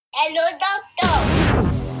Hello, doctor.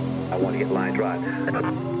 I want to get line drive.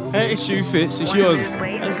 Hey, it's shoe fits. It's yours.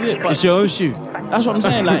 That's it. But It's your own shoe. that's what I'm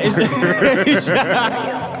saying. Like,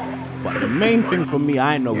 but the main thing for me,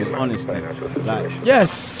 I know, is honesty. Like,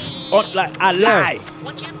 Yes. like I lie,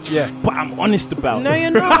 Yeah. but I'm honest about No, it.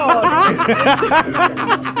 you're not.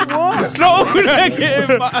 What? No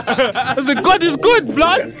negative. I said, God is good,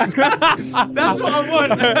 blood. That's what I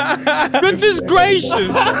want. Goodness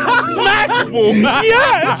gracious. Smackable.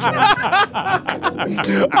 Yes.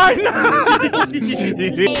 I know.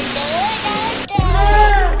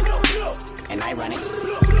 And I run it.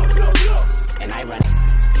 And I run it.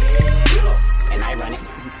 And I run it.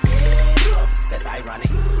 That's I run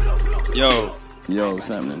it. Yo, Yo, what's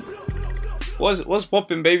happening? what's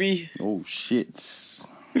popping, baby? Oh, shit.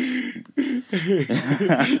 You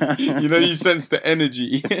know, you sense the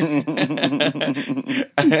energy.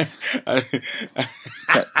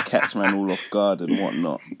 Catch man all off guard and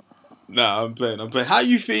whatnot. Nah, I'm playing. How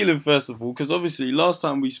you feeling, first of all? Because obviously, last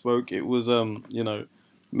time we spoke, it was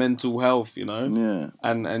mental health, Yeah.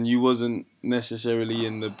 and you wasn't necessarily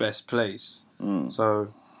in the best place. Mm.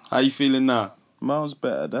 So, how you feeling now? Miles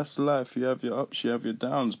better. That's life. You have your ups, you have your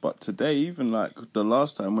downs. But today, even like the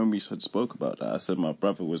last time when we had spoke about that, I said my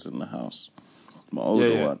brother was in the house. My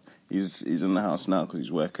older one. He's in the house now because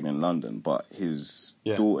he's working in London. But his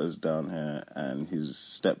daughter's down here and his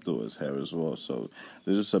stepdaughter's here as well. So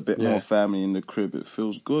there's just a bit more family in the crib. It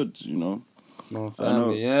feels good, More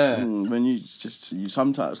family, yeah. When you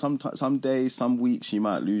sometimes, some days, some weeks, you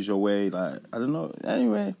might lose your way. Like, I don't know.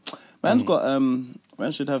 Anyway, man's got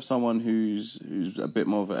man should have someone who's a bit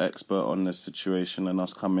more of an expert on this situation and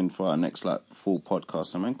us come in for our next full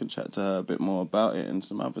podcast, and man can chat to her a bit more about it and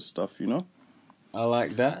some other stuff, I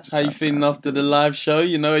like that. Just How you have to feeling after the live show? Are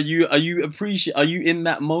you in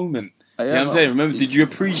that moment? I You know what am. I'm saying? Remember, did you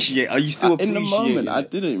appreciate? Are you still in the appreciating moment? it? I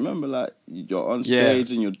didn't remember. Like, you're on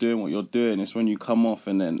stage and you're doing what you're doing. It's when you come off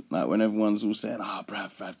and then like when everyone's all saying,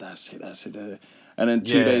 bruv, that's it. And then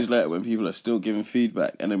 2 days later, when people are still giving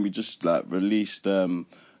feedback, and then we just like released the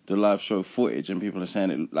live show footage, and people are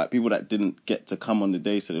saying it, like people that didn't get to come on the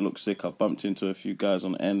day said it looked sick. I bumped into a few guys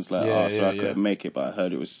on the ends like, I couldn't make it, but I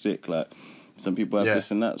heard it was sick. Like, some people have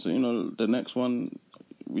this and that. So the next one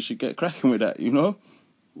we should get cracking with that.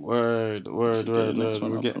 Word. Next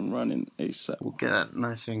one We'll up get and running ASAP. We'll get that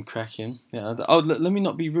nice and cracking. Yeah. Oh, let me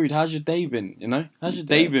not be rude. How's your day been? How's your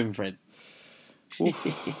day been, Fred? When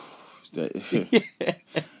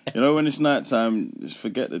it's night time, just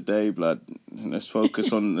forget the day, blood. Let's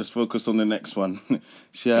focus on the next one.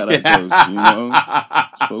 See how that goes.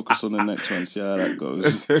 Let's focus on the next one. See how that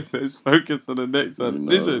goes. Let's focus on the next one.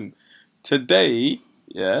 Listen, today,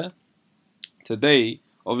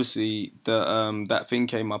 obviously that thing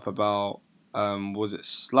came up about was it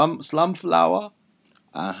Slumflower?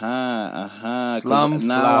 Slumflower.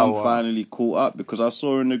 Now I'm finally caught up because I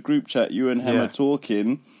saw in the group chat you and Hammer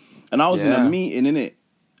talking, and I was in a meeting, innit?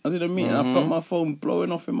 I was in a meeting. I felt my phone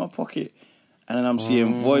blowing off in my pocket, and then I'm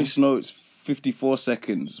seeing voice notes, 54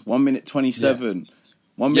 seconds, 1 minute 27.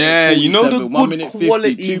 1 minute 47, the 1 good minute 50,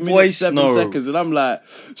 quality 2 minutes, voice 7 note. seconds, and I'm like,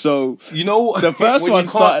 so the first when one you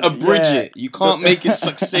can't started, abridge it, you can't make it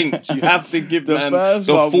succinct. You have to give the man first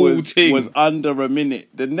the one full thing. was under a minute.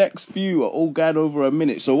 The next few are all going over a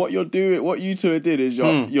minute. So what you two did is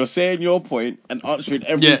you're saying your point and answering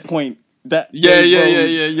every point. That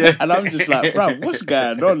Yeah. And I'm just like, bro, what's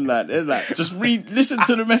going on? Like, it's like, just listen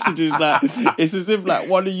to the messages. Like, it's as if like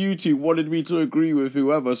one of you two wanted me to agree with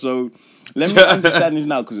whoever. So let me understand this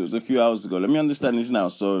now because it was a few hours ago. Let me understand this now.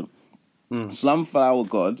 So, Slumflower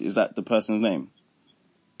God, is that the person's name?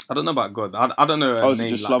 I don't know about God. I don't know her name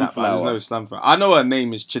just like that. But I just know Slumflower? Slumflower. I know her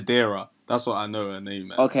name is Chidera. That's what I know her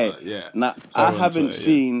name as. Okay. But Now, I haven't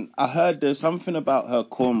seen... I heard there's something about her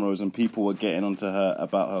cornrows and people were getting onto her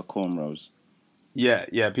about her cornrows.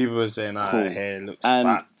 Yeah. People were saying her hair looks And,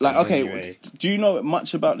 fat. like, okay, anyway. do you know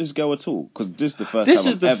much about this girl at all? Because this is the first This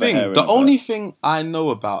time is the I'm ever thing. hearing The of only her. thing I know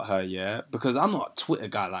about her, because I'm not a Twitter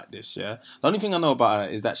guy like this, The only thing I know about her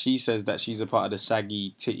is that she says that she's a part of the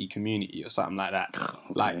saggy titty community or something like that.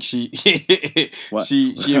 Like she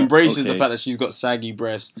embraces the fact that she's got saggy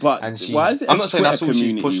breasts. But and she's, why is it I'm not saying that's all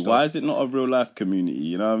she's community? pushed Why off. is it not a real life community?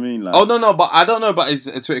 You know what I mean? Like, Oh no, but I don't know about it's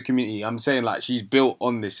a Twitter community. I'm saying like she's built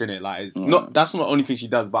on this, innit? Like that's not the only thing she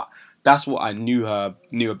does, but that's what I knew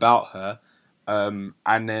about her. And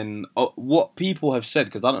then what people have said,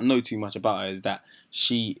 because I don't know too much about her, is that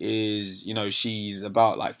she is, she's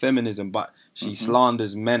about like feminism, but she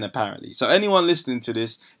slanders men apparently. So anyone listening to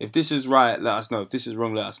this, if this is right, let us know. If this is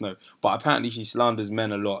wrong, let us know. But apparently she slanders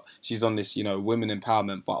men a lot. She's on this, women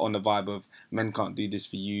empowerment, but on the vibe of men can't do this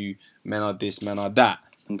for you, men are this, men are that.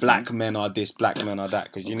 black men are this, black men are that,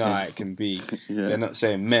 because you know how it can be. Yeah. They're not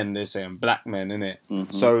saying men, they're saying black men, innit?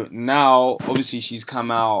 Mm-hmm. So now, obviously, she's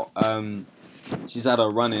come out, she's had her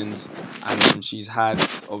run-ins, and she's had,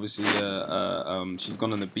 obviously, she's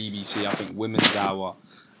gone on the BBC, I think, Women's Hour,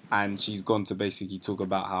 and she's gone to basically talk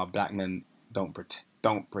about how black men don't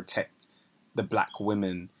protect the black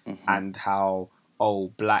women, and how,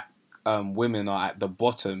 black women are at the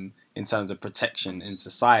bottom in terms of protection in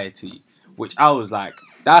society, which I was like,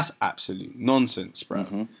 that's absolute nonsense,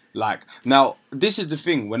 bro. Like, now, this is the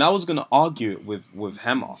thing. When I was going to argue it with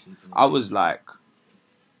Hema, I was like,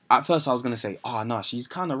 at first I was going to say, no, she's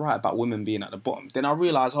kind of right about women being at the bottom. Then I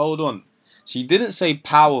realised, hold on. She didn't say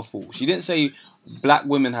powerful. She didn't say black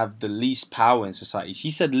women have the least power in society.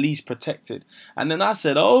 She said least protected. And then I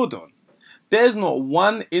said, hold on. There's not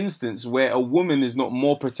one instance where a woman is not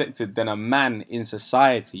more protected than a man in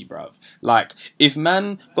society, bruv. Like,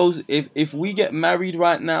 if we get married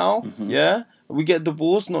right now, we get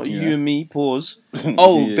divorced, not you and me, pause.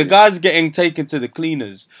 The guy's getting taken to the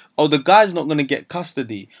cleaners. The guy's not going to get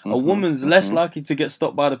custody. A woman's less likely to get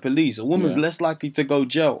stopped by the police. A woman's less likely to go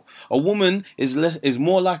jail. A woman is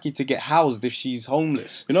more likely to get housed if she's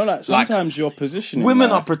homeless. You know, like, sometimes your position in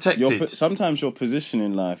women life, are protected. Sometimes your position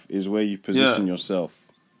in life is where you position yourself.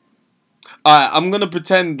 I'm going to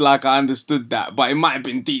pretend like I understood that, but it might have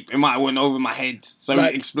been deep. It might have went over my head. So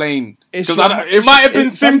like, explain. Because it might have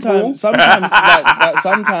been simple.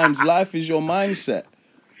 Sometimes life is your mindset.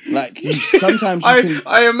 Like, sometimes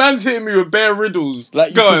a man's hitting me with bare riddles.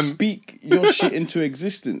 Like, you can speak your shit into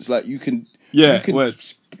existence. Like, you can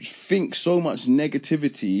think so much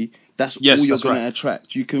negativity. That's all you're going to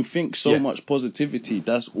attract. You can think so much positivity.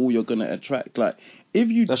 That's all you're going to attract. Like, if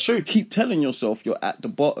you keep telling yourself you're at the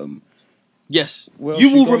bottom, yes,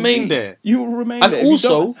 you will remain there. You will remain and there.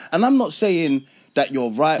 Also, and I'm not saying that you're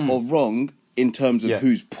right or wrong in terms of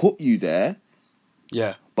who's put you there.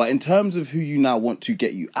 Yeah. But in terms of who you now want to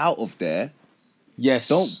get you out of there,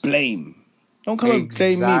 don't blame. Don't come and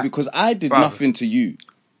blame me because I did nothing to you.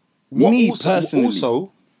 Personally.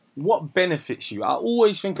 Also, what benefits you? I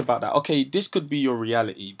always think about that. Okay, this could be your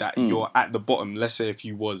reality, that you're at the bottom, let's say if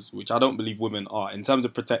you was, which I don't believe women are, in terms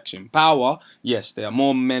of protection. Power, yes, there are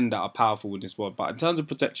more men that are powerful in this world, but in terms of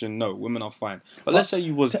protection, no, women are fine. But let's say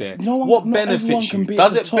you was there. What benefits you?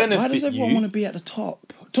 Does it benefit you? Why does everyone want to be at the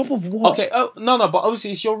top? Top of what? Okay, no, but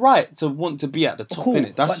obviously it's your right to want to be at the top,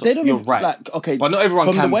 innit? That's your right. Like, okay, but not everyone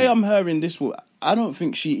can be. From the way I'm hearing this, I don't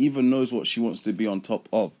think she even knows what she wants to be on top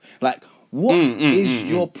of. Like, what is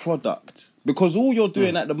your product? Because all you're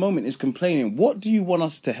doing at the moment is complaining. What do you want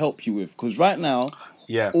us to help you with? Because right now,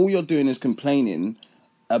 all you're doing is complaining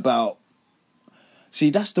about.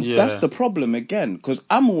 See, that's the problem again. Because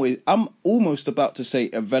I'm almost about to say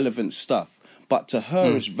irrelevant stuff, but to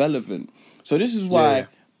her it's relevant. So this is why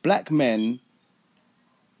black men,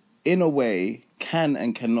 in a way, can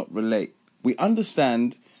and cannot relate. We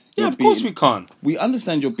understand. Yeah, of course we can't. We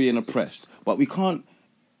understand you're being oppressed, but we can't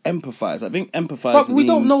empathize. I think empathize but we means,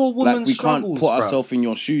 don't know a woman's like, we struggles, can't put ourselves in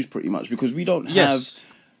your shoes pretty much because we don't have.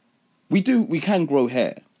 We can grow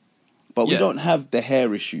hair, but we don't have the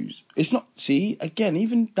hair issues. It's not. See, again,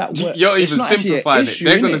 even that word. You're even simplifying it.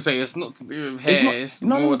 They're going to say it's not to do with hair. It's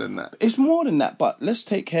more than that. It's more than that. But let's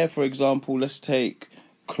take hair for example. Let's take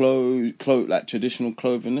clothes like traditional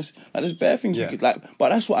clothing. There's bare things you could like. But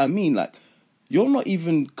that's what I mean. Like, you're not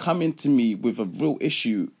even coming to me with a real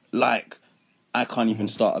issue. Like, I can't even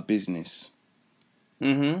start a business.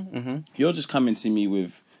 You're just coming to me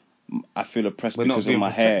with, I feel oppressed because of my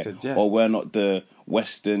hair, or we're not the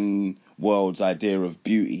Western world's idea of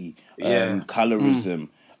beauty, colorism.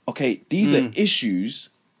 Okay, these are issues,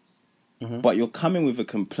 but you're coming with a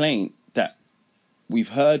complaint that we've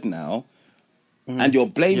heard now, and you're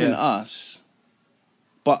blaming us.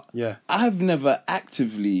 But I've never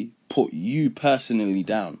actively put you personally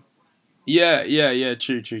down.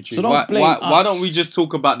 True. So why don't we just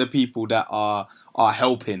talk about the people that are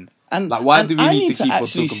helping? And like, why do we need to keep on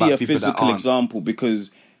talking about people that aren't? I need to actually see a physical example because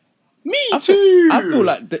me too. I feel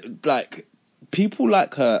like people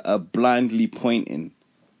like her are blindly pointing.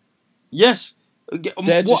 Yes,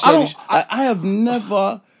 I have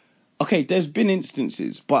never. Okay, there's been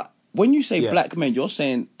instances, but when you say black men, you're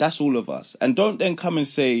saying that's all of us, and don't then come and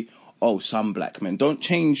say, oh, some black men. Don't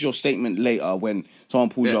change your statement later when someone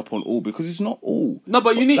pulls you up on all, because it's not all. No,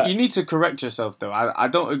 but you need to correct yourself though. I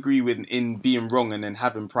don't agree with in being wrong and then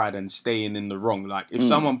having pride and staying in the wrong. Like, if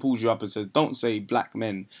someone pulls you up and says, don't say black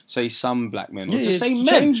men, say some black men, or just say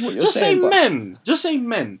men. Just say men. Just say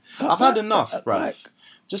men. I've had enough, bruv.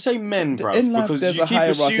 Just say men, bruv, because you keep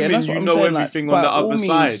assuming you know everything on the other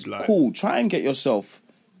side. Like, cool. Try and get yourself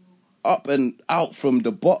up and out from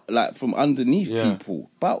the like from underneath people,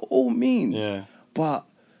 by all means. Yeah. But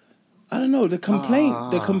I don't know, the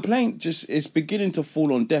complaint just is beginning to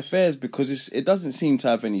fall on deaf ears because it doesn't seem to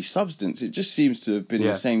have any substance. It just seems to have been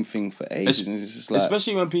the same thing for ages. And it's just like,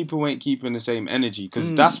 especially when people ain't keeping the same energy,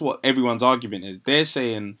 because that's what everyone's argument is. They're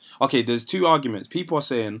saying, okay, there's two arguments. People are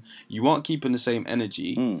saying you aren't keeping the same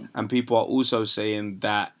energy, and people are also saying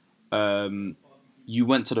that you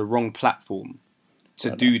went to the wrong platform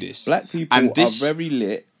to do this. Black people are very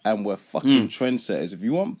lit. And we're fucking trendsetters. If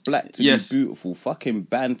you want black to be beautiful, fucking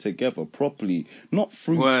band together properly. Not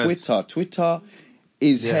through Twitter. Twitter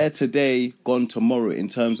is here today, gone tomorrow in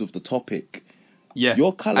terms of the topic. Yeah.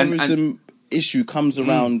 Your colorism issue comes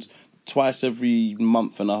around twice every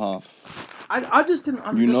month and a half. I just didn't...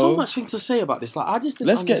 There's so much things to say about this. Like, I just didn't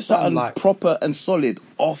Let's get something proper and solid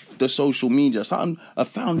off the social media. A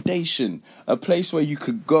foundation. A place where you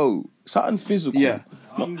could go. Something physical. Yeah.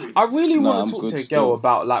 I really want to talk to a girl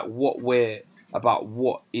about about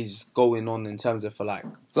what is going on in terms of for black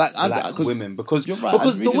women, because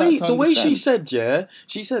the way she said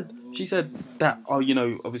she said that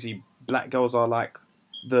obviously black girls are like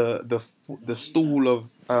the stool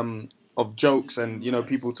of jokes, and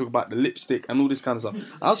people talk about the lipstick and all this kind of stuff.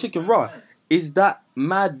 I was thinking, right, is that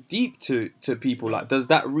mad deep to people? Like, does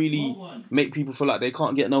that really make people feel like they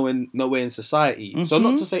can't get nowhere in society? So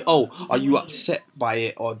not to say, are you upset by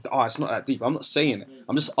it, or it's not that deep. I'm not saying it.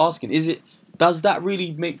 I'm just asking, does that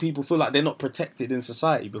really make people feel like they're not protected in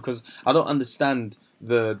society? Because I don't understand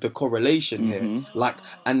the correlation here. Like,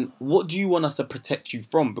 and what do you want us to protect you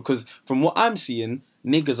from? Because from what I'm seeing,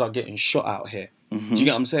 niggas are getting shot out here. Do you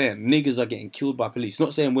get what I'm saying? Niggas are getting killed by police.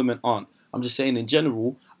 Not saying women aren't. I'm just saying in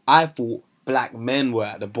general, I thought black men were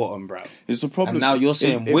at the bottom, bruv. It's the problem. And now you're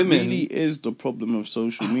saying women... It really is the problem of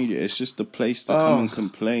social media. It's just the place to come and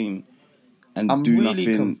complain and do really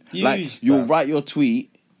nothing. Confused, like, you'll write your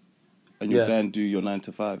tweet and you'll go and do your 9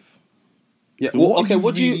 to 5. Yeah. So what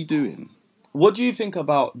are you really doing? What do you think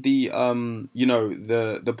about the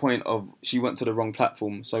the point of she went to the wrong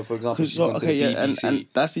platform? So, for example, she's gone to the BBC. And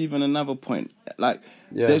that's even another point. Like,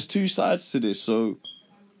 there's two sides to this. So,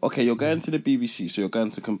 okay, you're going to the BBC, so you're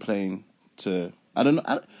going to complain to... I don't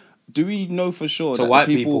know. Do we know for sure that white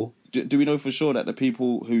people... Do we know for sure that the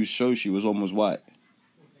people whose show she was on was white?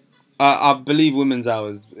 I believe Women's Hour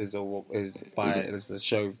is a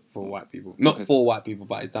show for white people. Not for white people,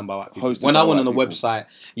 but it's done by white people. When I went on the website...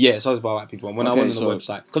 Yeah, it's hosted by white people. And when I went on the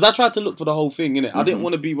website... Because I tried to look for the whole thing, innit? I didn't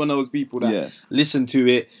want to be one of those people that listen to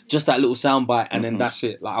it, just that little soundbite, and then that's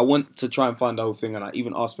it. Like, I want to try and find the whole thing, and I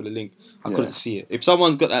even asked for the link. I couldn't see it. If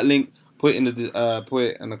someone's got that link, put it in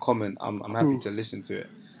the comment. I'm happy to listen to it.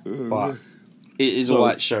 But it is a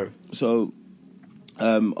white show. So,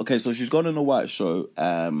 okay, so she's gone on a white show.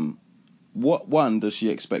 What one does she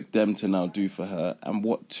expect them to now do for her, and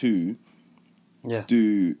what two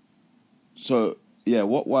do? So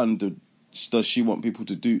what one does she want people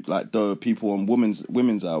to do, like the people on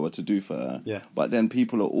Women's Hour to do for her? Yeah. But then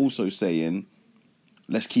people are also saying,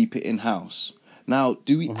 let's keep it in house. Now,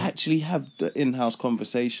 do we actually have the in-house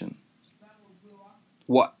conversation?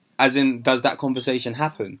 What? As in, does that conversation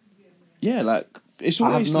happen? Yeah, like, it's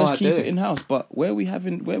always let's keep it in house. But where are we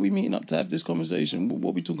meeting up to have this conversation?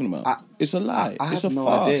 What are we talking about? It's a lie. It's a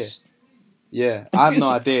farce. Idea. Yeah, I have no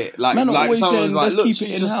idea. Like, man, like someone's like, look, keep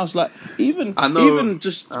it in house. Like, even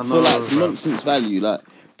just for nonsense value. Like,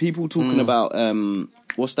 people talking about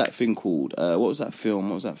what's that thing called? What was that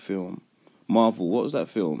film? Marvel. What was that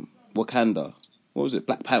film? Wakanda. What was it?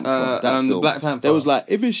 Black Panther. Black Panther. There was like,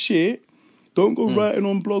 if it's shit, don't go writing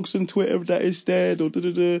on blogs and Twitter that it's dead or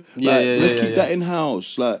da-da-da. Let's keep that in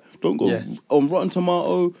house. Like, don't go on Rotten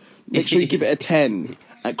Tomato. Make sure you give it a 10.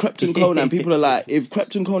 At Krypton Conan, people are like, if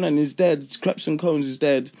Krypton Conan is dead, Krypton Conan is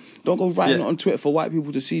dead. Don't go writing it on Twitter for white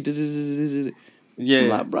people to see. I'm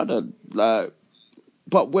like, brother, like,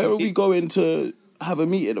 but where are we going to have a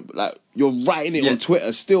meeting? Like, you're writing it on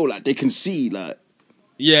Twitter still, like, they can see, like.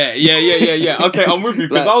 Yeah. Okay, I'm with you,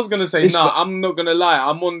 because I was gonna say, I'm not gonna lie.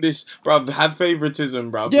 I'm on this, bruv. Have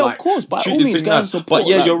favoritism, bruv. Yeah, like, of course. But all means, nice. Support, but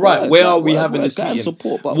yeah, you're right. Where are we having this meeting?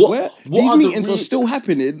 Support, but what these meetings are still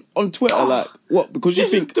happening on Twitter. Like, what? Because you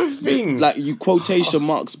think the thing, like, you quotation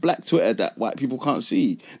marks black Twitter that white people can't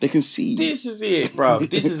see. They can see. This is it, bruv.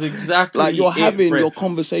 This is exactly like, you're having your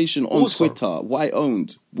conversation on Twitter, white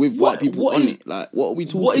owned, with white people on it. Like, what are we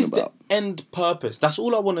talking about? What is the end purpose? That's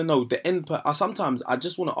all I want to know. The end purpose. Sometimes I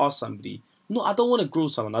just want to ask somebody. No, I don't want to grill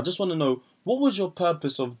someone. I just want to know, what was your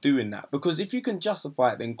purpose of doing that? Because if you can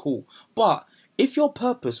justify it, then cool. But if your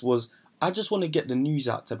purpose was, I just want to get the news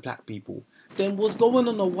out to black people, then was going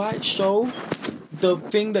on a white show the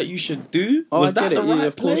thing that you should do? Oh, Was I get that it. the right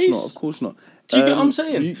Of place? Of course not. Do you get what I'm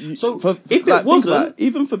saying? So if like, it wasn't, think, like,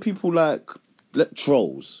 even for people like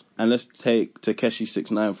trolls, and let's take Tekashi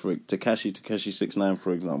 6ix9ine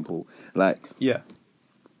for example. Like, yeah,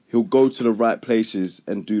 he'll go to the right places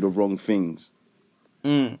and do the wrong things,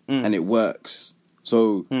 and it works.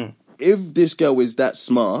 So if this girl is that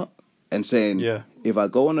smart and saying, if I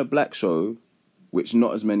go on a black show, which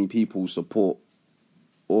not as many people support,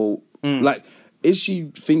 or like, is she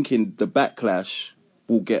thinking the backlash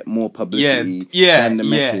will get more publicity than the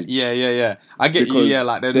message? Yeah. I get because you. Yeah,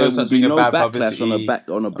 like there's no such thing as bad publicity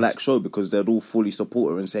on a black show, because they'd all fully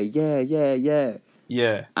support her and say yeah.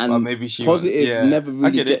 Yeah, and well, maybe she positive never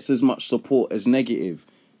really gets as much support as negative.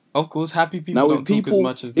 Of course, happy people now, don't talk as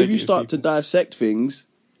much as negative. If you start to dissect things,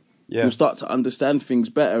 you'll start to understand things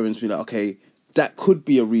better and be like, okay, that could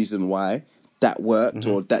be a reason why that worked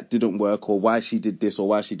or that didn't work, or why she did this or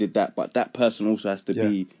why she did that. But that person also has to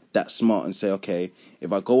be that smart and say, okay,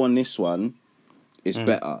 if I go on this one, it's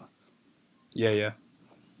better. Yeah.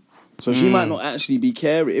 So she might not actually be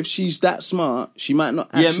caring. If she's that smart, she might not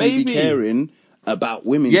actually be caring about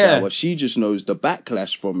women's power. She just knows the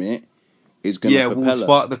backlash from it is going to propel will her.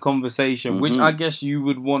 Spark the conversation, which I guess you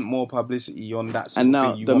would want more publicity on that sort and of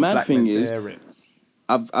now thing. You the want mad black thing men to is, hear it.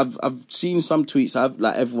 I've seen some tweets.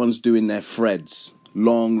 Like, everyone's doing their threads,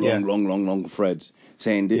 long threads,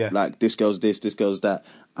 saying like, this girl's this girl's that.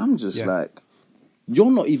 I'm just like,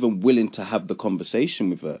 you're not even willing to have the conversation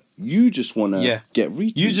with her. You just want to get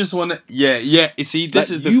retweets. You just want to, You see,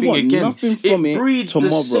 this is the thing again. It breeds the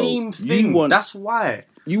same thing. That's why.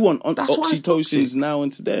 You want oxytocins now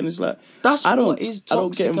and today, and it's like, that's what is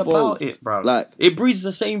toxic about it, bro. Like, it breeds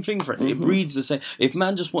the same thing for it. It breeds the same. If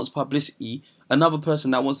man just wants publicity, another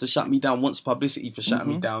person that wants to shut me down wants publicity for shutting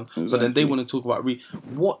me down. Exactly. So then they want to talk about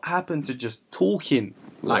what happened to just talking,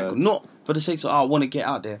 like not for the sake of I want to get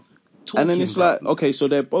out there. Talking, and then it's like, okay, so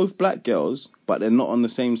they're both black girls, but they're not on the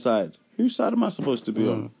same side. Whose side am I supposed to be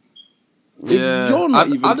on? If you're not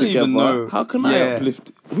even together, how can I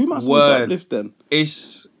uplift? Who am I supposed to uplift then?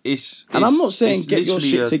 And I'm not saying get your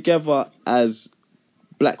shit together as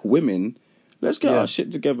black women. Let's get our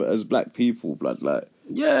shit together as black people, blood. Like,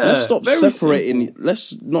 let's stop separating. Simple.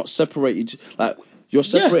 Let's not separate each. Like, you're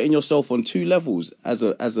separating yourself on two levels as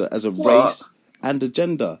a race and a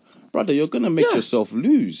gender, brother. You're gonna make yourself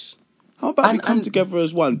lose. How about we come together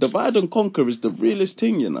as one? Divide and conquer is the realest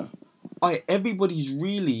thing, you know. Everybody's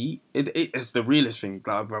really it's the realest thing.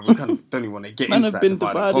 Like, bro, we don't even want to get into that. Man have been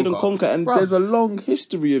divided and conquer, and there's a long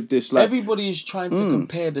history of this. Like, everybody's trying to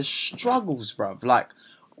compare the struggles, bruv. Like,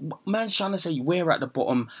 man's trying to say we're at the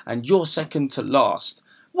bottom and you're second to last.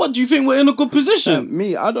 What do you think? We're in a good position.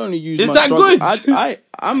 Me, I'd only use. Is my that struggles. good?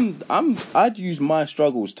 I'd use my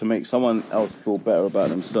struggles to make someone else feel better about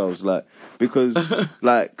themselves. Like, because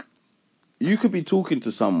like, you could be talking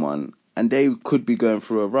to someone and they could be going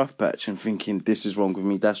through a rough patch and thinking, this is wrong with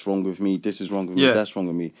me, that's wrong with me, this is wrong with me, that's wrong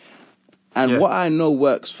with me. And what I know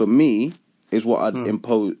works for me is what I'd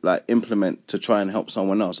implement to try and help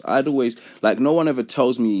someone else. I'd always, like, no one ever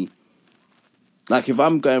tells me, like, if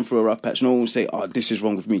I'm going through a rough patch, no one will say, oh, this is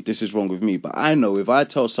wrong with me, this is wrong with me. But I know if I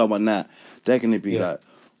tell someone that, they're going to be like,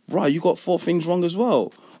 right, you got 4 things wrong as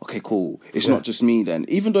well. Okay, cool. It's not just me then.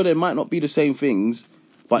 Even though they might not be the same things,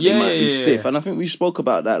 but they might be stiff. And I think we spoke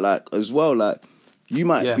about that, like, as well. Like, you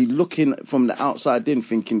might be looking from the outside in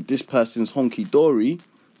thinking this person's honky-dory.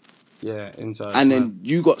 Yeah, inside. And then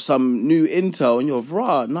you got some new intel and you're,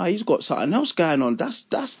 he's got something else going on. That's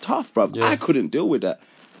tough, bruv. I couldn't deal with that.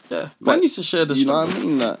 Yeah, man needs to share the struggle.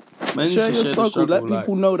 You know what I mean? Like, share your struggle. Let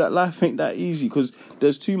people know that life ain't that easy, because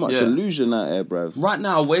there's too much illusion out there, bruv. Right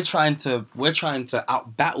now, we're trying to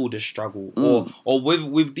out battle the struggle, or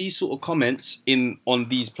with these sort of comments on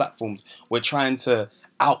these platforms, we're trying to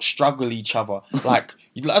out struggle each other. Like,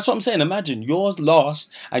 that's what I'm saying. Imagine you're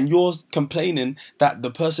last and you're complaining that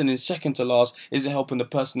the person in second to last isn't helping the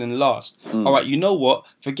person in last. All right, you know what?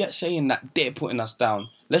 Forget saying that they're putting us down.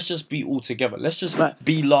 Let's just be all together. Let's just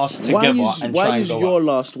be last together and try and go. Why is your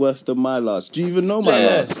last worse than my last? Do you even know my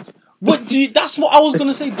last? That's what I was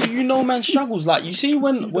gonna say. Do you know man's struggles? Like, you see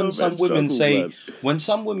when some women say,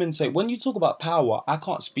 when you talk about power, I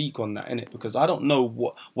can't speak on that, innit? Because I don't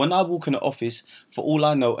know when I walk in the office, for all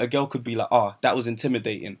I know, a girl could be like, that was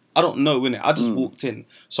intimidating. I don't know, innit? I just walked in.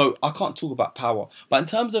 So I can't talk about power. But in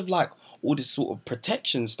terms of like all this sort of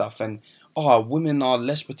protection stuff and women are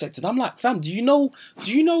less protected, I'm like, fam, do you know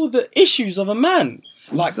the issues of a man?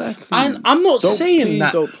 Like, exactly. And I'm not saying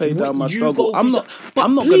that. Don't play down my struggle. I'm not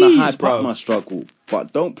going to hype up my struggle,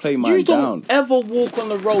 but don't play mine down. You don't ever walk on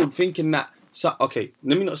the road thinking that. So, okay,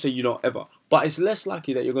 let me not say you don't ever. but it's less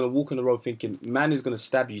likely that you're gonna walk on the road thinking, "Man is gonna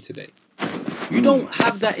stab you today." You don't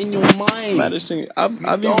have that in your mind. Man, this thing, I've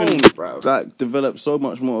even bruv. like developed so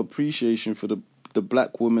much more appreciation for the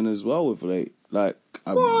black women as well with late. Like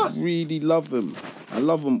I really love them. I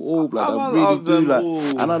love them all, blood. I really do. Like,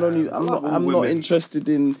 and I don't even, I'm not interested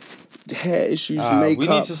in hair issues, makeup. We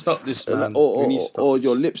need to stop this, man. Or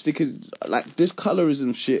your lipstick is like this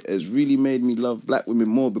colorism shit has really made me love black women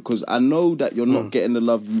more because I know that you're not getting the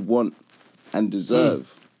love you want and deserve.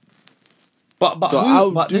 But so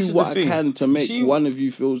I'll do this what I can to make one of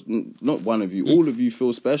you feel, not one of you, all of you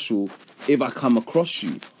feel special if I come across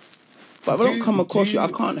you. But if I don't come across you,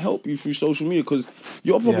 I can't help you through social media because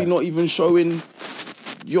you're probably not even showing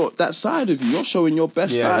that side of you. You're showing your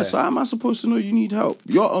best side. So how am I supposed to know you need help?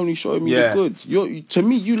 You're only showing me the good. To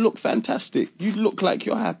me, you look fantastic. You look like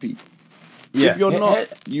you're happy. If you're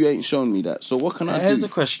not, you ain't shown me that. So what can I do? Here's a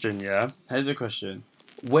question, Here's a question.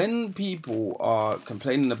 When people are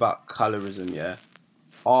complaining about colorism,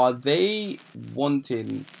 are they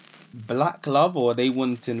wanting black love or are they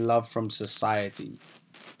wanting love from society?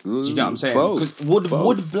 Do you get what I'm saying? Both.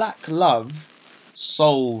 Would black love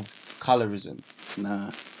solve colorism?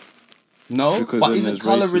 Nah. No? Because but isn't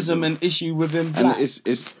colorism an issue within black? And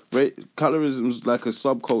colorism's like a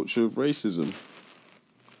subculture of racism.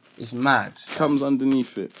 It's mad. It comes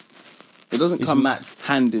underneath it. It doesn't come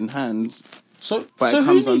hand in hand. So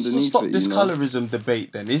who needs to stop this colorism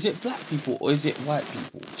debate then? Is it black people or is it white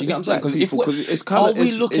people? Do you get what I'm saying? Because it's color, are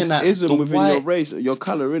we looking at ism the within white... your race, your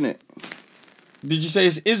colour, innit? Did you say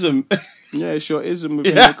it's ism? Yeah, it's your ism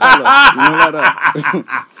within your colour. You know like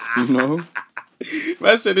that? You know?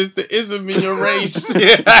 Man said it's the ism in your race.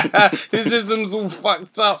 His ism's all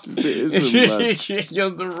fucked up. The ism, You're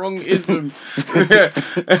the wrong ism.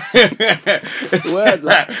 Word,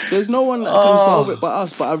 like, there's no one that can solve it but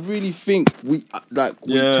us. But I really think we've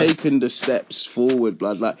taken the steps forward,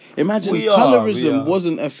 blood. Like, imagine colorism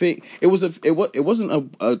wasn't a thing. It wasn't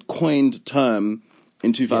a coined term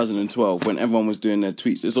in 2012 when everyone was doing their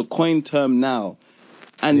tweets. It's a coined term now.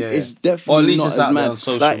 And it's definitely not as mad. On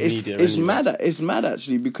social media, it's mad. It's mad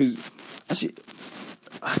actually because actually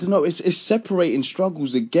I don't know. It's separating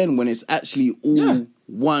struggles again when it's actually all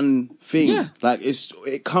one thing. Yeah. Like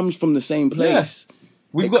it comes from the same place. Yeah.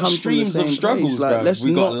 We've got streams of struggles. Like, let's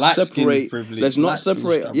not separate. Let's not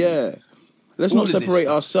separate. Yeah. Let's not separate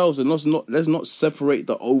ourselves and let's not separate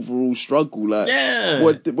the overall struggle. Like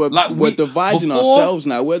we're dividing ourselves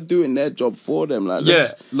now. We're doing their job for them. Like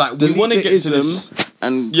we want to get to this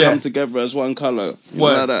and come together as one colour. We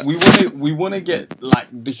want to get like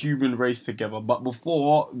the human race together, but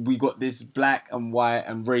before we got this black and white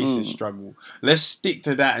and racist struggle. Let's stick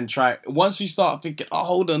to that and try. Once we start thinking,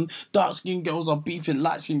 hold on, dark skinned girls are beefing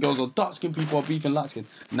light skinned girls, or dark skinned people are beefing light skinned.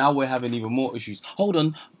 Now we're having even more issues. Hold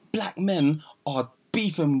on. Black men are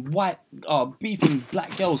beefing black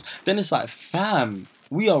girls. Then it's like, fam,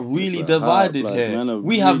 we are really divided here.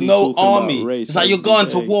 We have no army. It's like you're going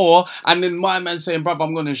to war, and then my man's saying, bruv,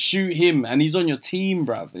 I'm going to shoot him, and he's on your team,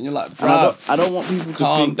 bruv. And you're like, bruv, I don't want people to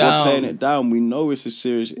think we're playing it down. We know it's a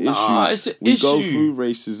serious issue. It's an issue. We go through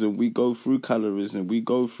racism, we go through colorism, we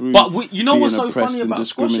go through. But you know what's so funny about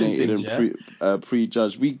squashing things,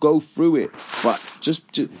 prejudged. We go through it, but just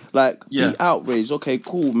like be outraged. Okay,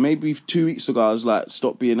 cool. Maybe 2 weeks ago I was like,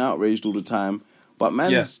 stop being outraged all the time. But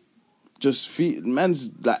man's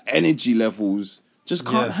like energy levels just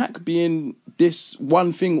can't hack being this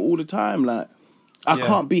one thing all the time. Like I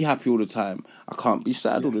can't be happy all the time. I can't be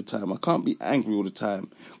sad all the time. I can't be angry all the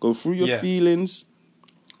time. Go through your feelings,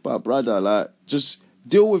 but brother, like just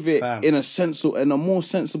deal with it in a more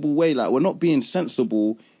sensible way. Like we're not being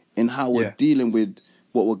sensible in how we're dealing with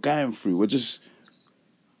what we're going through.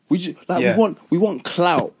 We want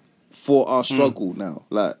clout for our struggle now.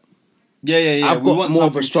 Like. Yeah. We want more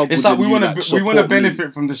of a struggle. It's like we want to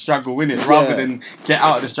benefit from the struggle, innit? Rather than get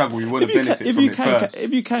out of the struggle, we want to benefit from it first.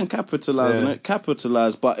 If you can capitalize on it,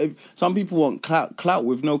 capitalize. But if some people want clout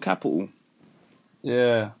with no capital.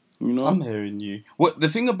 Yeah, you know, I'm hearing you. What the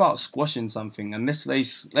thing about squashing something, and let's say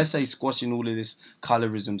squashing all of this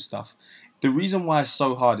colorism stuff. The reason why it's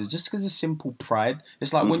so hard is just because of simple pride.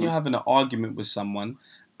 It's like when you're having an argument with someone.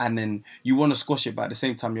 And then you want to squash it, but at the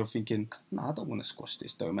same time you're thinking, no, I don't want to squash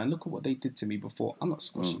this though, man. Look at what they did to me before. I'm not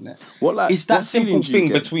squashing that. It's that simple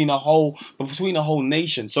thing between a whole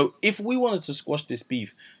nation. So if we wanted to squash this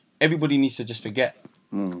beef, everybody needs to just forget.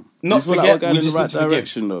 Not forget. Like we just need to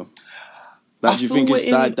direction, though. Like, do you think it's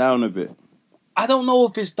died down a bit? I don't know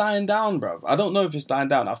if it's dying down, bruv. I don't know if it's dying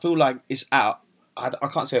down. I feel like it's at. I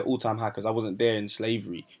can't say all-time high because I wasn't there in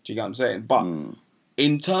slavery. Do you get what I'm saying? But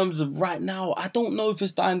in terms of right now, I don't know if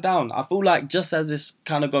it's dying down. I feel like just as it's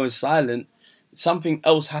kind of going silent, something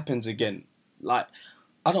else happens again. Like,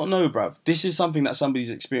 I don't know, bruv. This is something that somebody's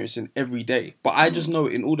experiencing every day. But I just know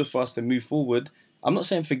in order for us to move forward, I'm not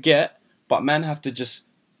saying forget, but man have to just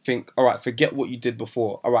think, all right, forget what you did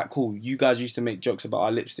before. All right, cool. You guys used to make jokes about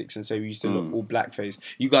our lipsticks and say we used to look all blackface.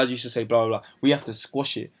 You guys used to say blah, blah, blah. We have to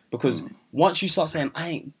squash it. Because once you start saying,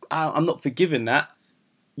 I'm not forgiving that,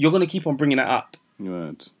 you're going to keep on bringing it up.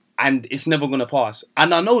 Right. And it's never going to pass.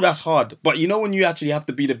 And I know that's hard. But you know when you actually have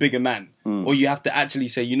to be the bigger man? Or you have to actually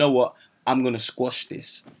say, you know what? I'm going to squash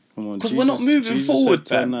this. Because we're not moving forward,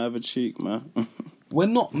 fam. Turn the other cheek, man. We're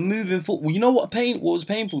not moving forward. Well, you know what was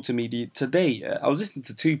painful to me today, yeah? I was listening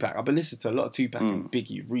to Tupac. I've been listening to a lot of Tupac and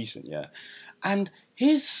Biggie recent, yeah? And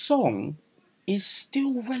his song is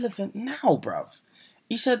still relevant now, bruv.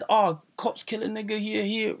 He said, cops kill a nigga,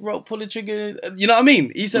 hero, pull a trigger. You know what I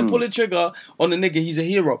mean? He said, pull a trigger on a nigga, he's a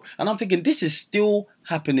hero. And I'm thinking, this is still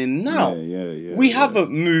happening now. Yeah. We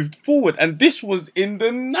haven't moved forward. And this was in the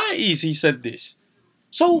 90s, he said this.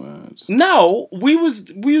 So now, we was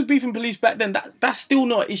beefing police back then. That's still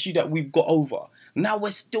not an issue that we've got over. Now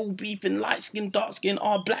we're still beefing light skin, dark skin,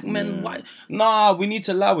 black men, white. Nah, we need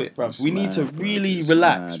to allow it, bruv. We need to really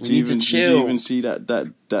relax. We need to chill. Did you even see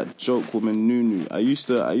that joke woman Nunu? I used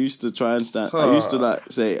to try and stand. I used to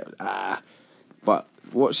like say but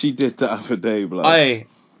what she did the other day, blood.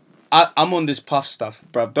 I'm on this puff stuff,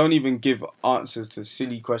 bruv. Don't even give answers to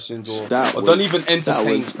silly questions or don't even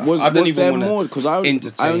entertain stuff. I don't even want to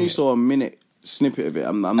entertain. I only saw a minute snippet of it.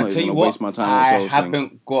 I'm not even going to waste my time. I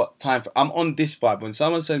haven't got time for. I'm on this vibe. When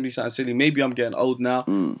someone sends me something silly, maybe I'm getting old now.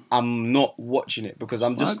 I'm not watching it because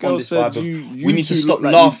I'm just on this vibe of we need to stop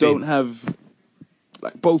laughing. You don't have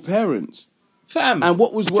like both parents, fam. And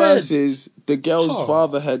what was worse is the girl's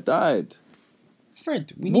father had died.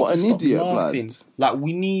 Fred, we need to stop laughing. Blood. Like,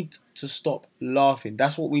 we need to stop laughing.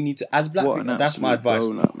 That's what we need to, as black people, that's my advice.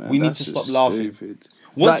 We need to stop laughing.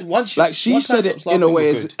 Once she said it in a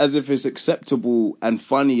way as if it's acceptable and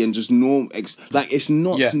funny and just normal. Like, it's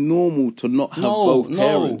not normal to not have both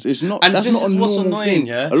parents. It's not. And that's not a normal thing.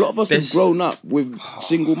 Yeah? A lot of us have grown up with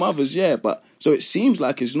single mothers, but so it seems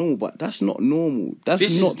like it's normal, but that's not normal.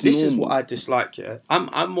 This is what I dislike. Yeah,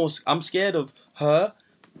 I'm scared of her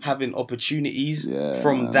having opportunities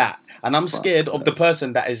from that. And I'm scared of the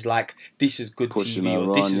person that is like, this is good TV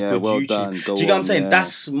or this is good YouTube. Do you know what I'm saying?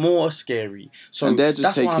 That's more scary. So and they're just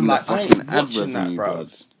that's why I'm like, I ain't watching that, bro.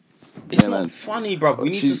 It's not funny, bro. We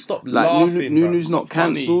need to stop laughing. Nunu's not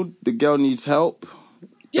cancelled. The girl needs help.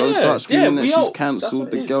 Don't start screaming that she's cancelled.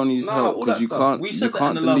 The girl needs help because you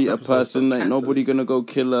can't delete a person. Ain't nobody gonna go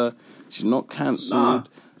kill her. She's not cancelled.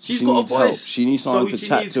 She's got a voice. Help. She needs someone to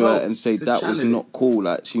chat to her and say that was not cool.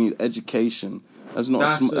 Like, she needs education. That's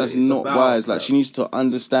not wise. Like, she needs to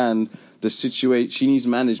understand the situation. She needs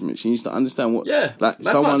management. She needs to understand what. Yeah. Like,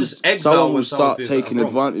 someone will start taking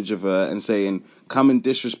advantage of her and saying, "Come and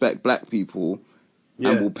disrespect black people,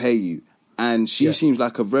 and we'll pay you." And she seems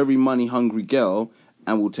like a very money hungry girl,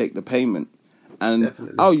 and will take the payment. And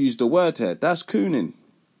definitely. I'll use the word here. That's cooning.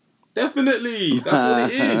 Definitely, that's what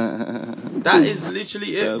it is. That is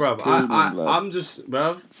literally it, bruv. I'm just,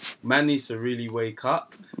 bruv. Man needs to really wake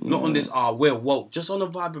up. Not on this, we're woke. Just on a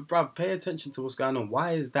vibe of, bruv, pay attention to what's going on.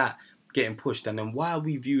 Why is that getting pushed? And then why are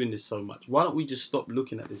we viewing this so much? Why don't we just stop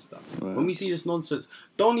looking at this stuff? Right. When we see this nonsense,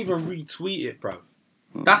 don't even retweet it, bruv.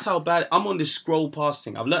 That's how bad. I'm on this scroll past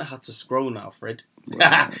thing. I've learned how to scroll now, Fred.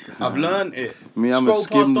 I've learned it. I'm scroll a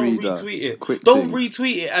skim past, don't reader. retweet it. Quick don't thing.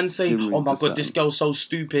 retweet it and say, "Oh my god, this girl's so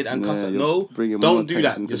stupid," and cuss it. No, don't do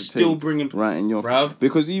that. You're still bringing right in your bruv.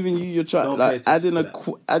 Because even you're trying like adding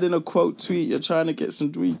a quote tweet. You're trying to get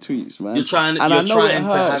some retweets, man. You're trying to. And I know it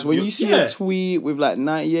hurts when you see a tweet with like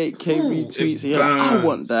 98k retweets. You're like, I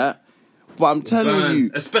want that. But I'm telling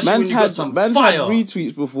you, especially when you got some fire. Man's had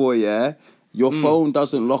retweets before, Your phone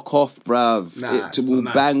doesn't lock off, bruv. It will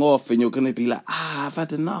bang off, and you're gonna be like, I've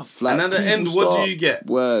had enough. Like, and at the end, what do you get?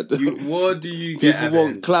 Word. What do you get? People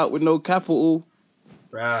want clout with no capital.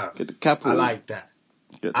 Bruv. Get the capital. I like that.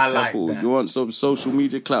 Get the capital. Like that. You want some social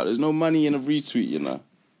media clout? There's no money in a retweet, you know.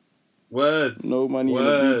 Words. No money in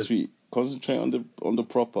a retweet. Concentrate on the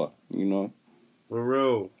proper, you know. For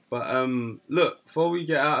real. But look, before we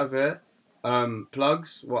get out of here,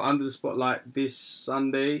 plugs. We're under the spotlight this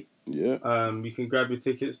Sunday. Yeah. You can grab your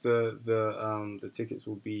tickets. The tickets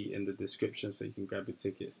will be in the description, so you can grab your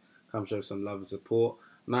tickets. Come show some love and support.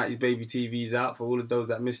 90s Baby TV's out for all of those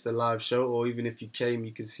that missed the live show, or even if you came,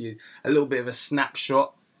 you can see a little bit of a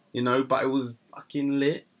snapshot, you know. But it was fucking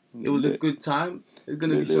lit. It was a good time. There's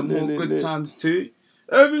gonna be some more good times too.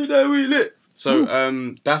 Every day we lit. So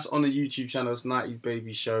that's on the YouTube channel. It's 90s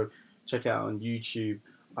Baby Show. Check it out on YouTube.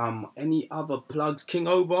 Any other plugs? King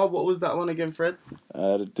Oba, what was that one again, Fred?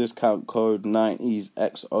 The discount code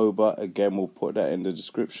 90sXOBA. Again, we'll put that in the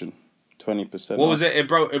description. 20%. What was it? It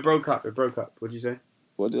broke up. What did you say?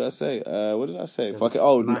 What did I say? So Fuck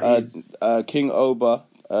it. King Oba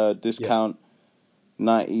discount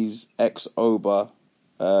 90sXOBA.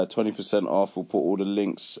 20% off. We'll put all the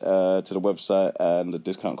links to the website and the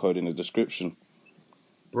discount code in the description.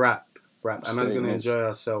 Rap. And I'm going to enjoy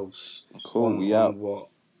ourselves. Cool, we out.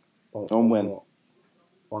 On when?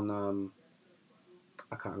 On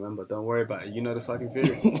I can't remember. Don't worry about it. You know the fucking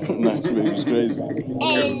feeling. Nice, baby's crazy.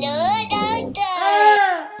 And no,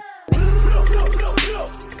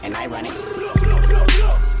 And I run it.